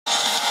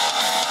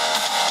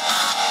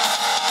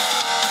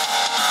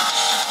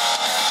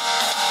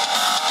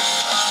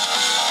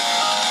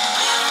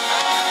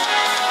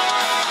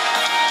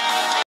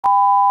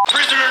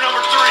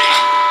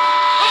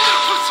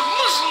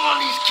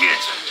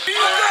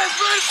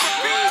ready for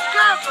PE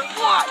class or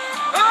what?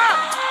 Huh?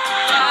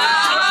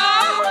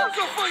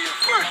 So for your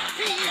first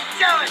PE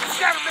challenge, you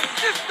gotta make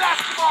this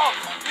basketball.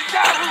 And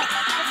now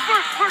the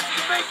first person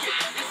to make it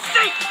is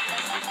safe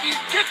from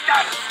being kicked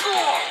out of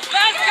school.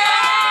 Let's go!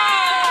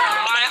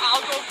 All right,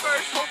 I'll go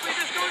first. Hopefully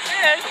this goes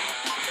in.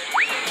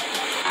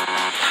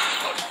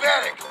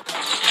 Pathetic.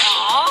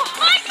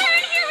 My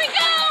turn, here we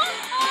go!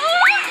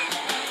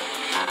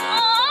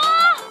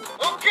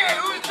 Okay,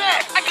 who's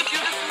next? I could do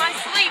this in my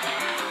sleep.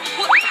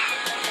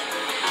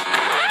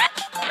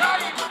 Not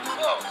even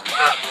close.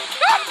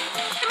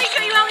 Let me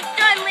show you how it's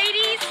done,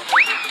 ladies.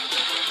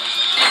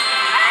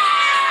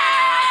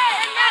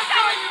 And that's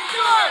how you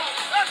do it!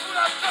 That's what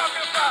I'm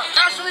talking about!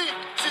 Ashley,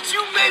 since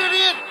you made it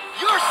in,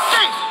 you're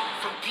safe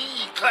from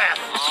PE class.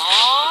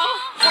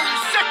 For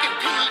your second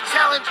PE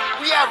challenge,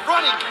 we have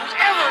running.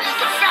 Whoever is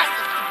the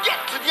fastest to get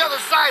to the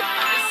other side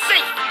is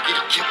safe from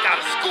getting kicked out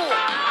of school.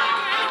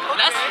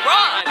 Let's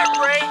run! I'm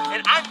great,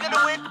 and I'm gonna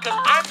win because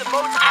I'm the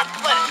most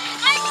athletic.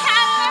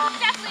 I'm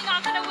definitely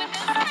not gonna win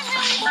this. I'm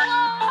really slow.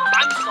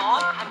 I'm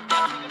Zhongs. I'm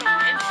definitely gonna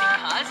win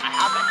because I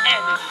have an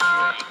energy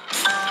drink.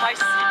 This is my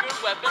secret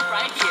weapon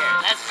right here.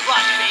 Let's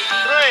run, baby.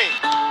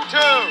 3,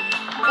 2,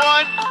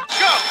 1,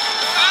 go!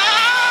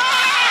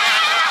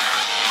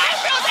 I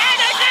feel the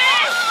energy!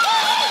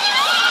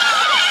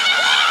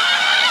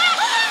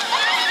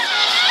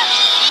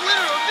 The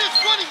winner of this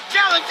running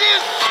challenge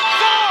is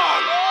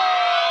Zhongs!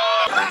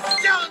 Last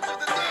challenge of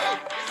the day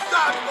is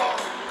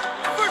dodgeball.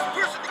 The first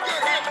person to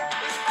get hit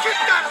is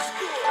kicked out of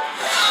school.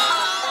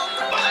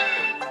 1,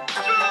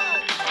 2,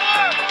 1,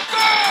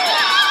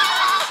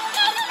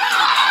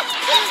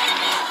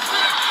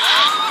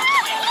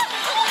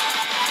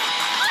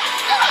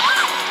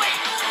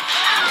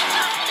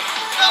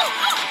 go!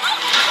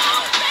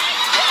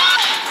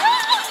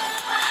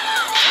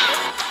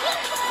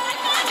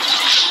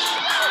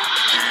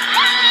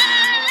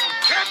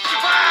 Can't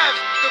survive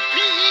the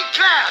PE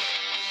class.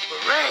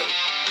 Hooray!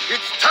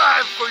 It's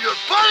time for your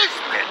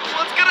punishment.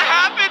 What's gonna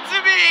happen to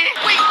me?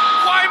 Wait,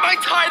 why am I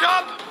tied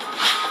up?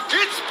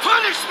 It's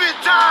punishment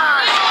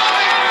time!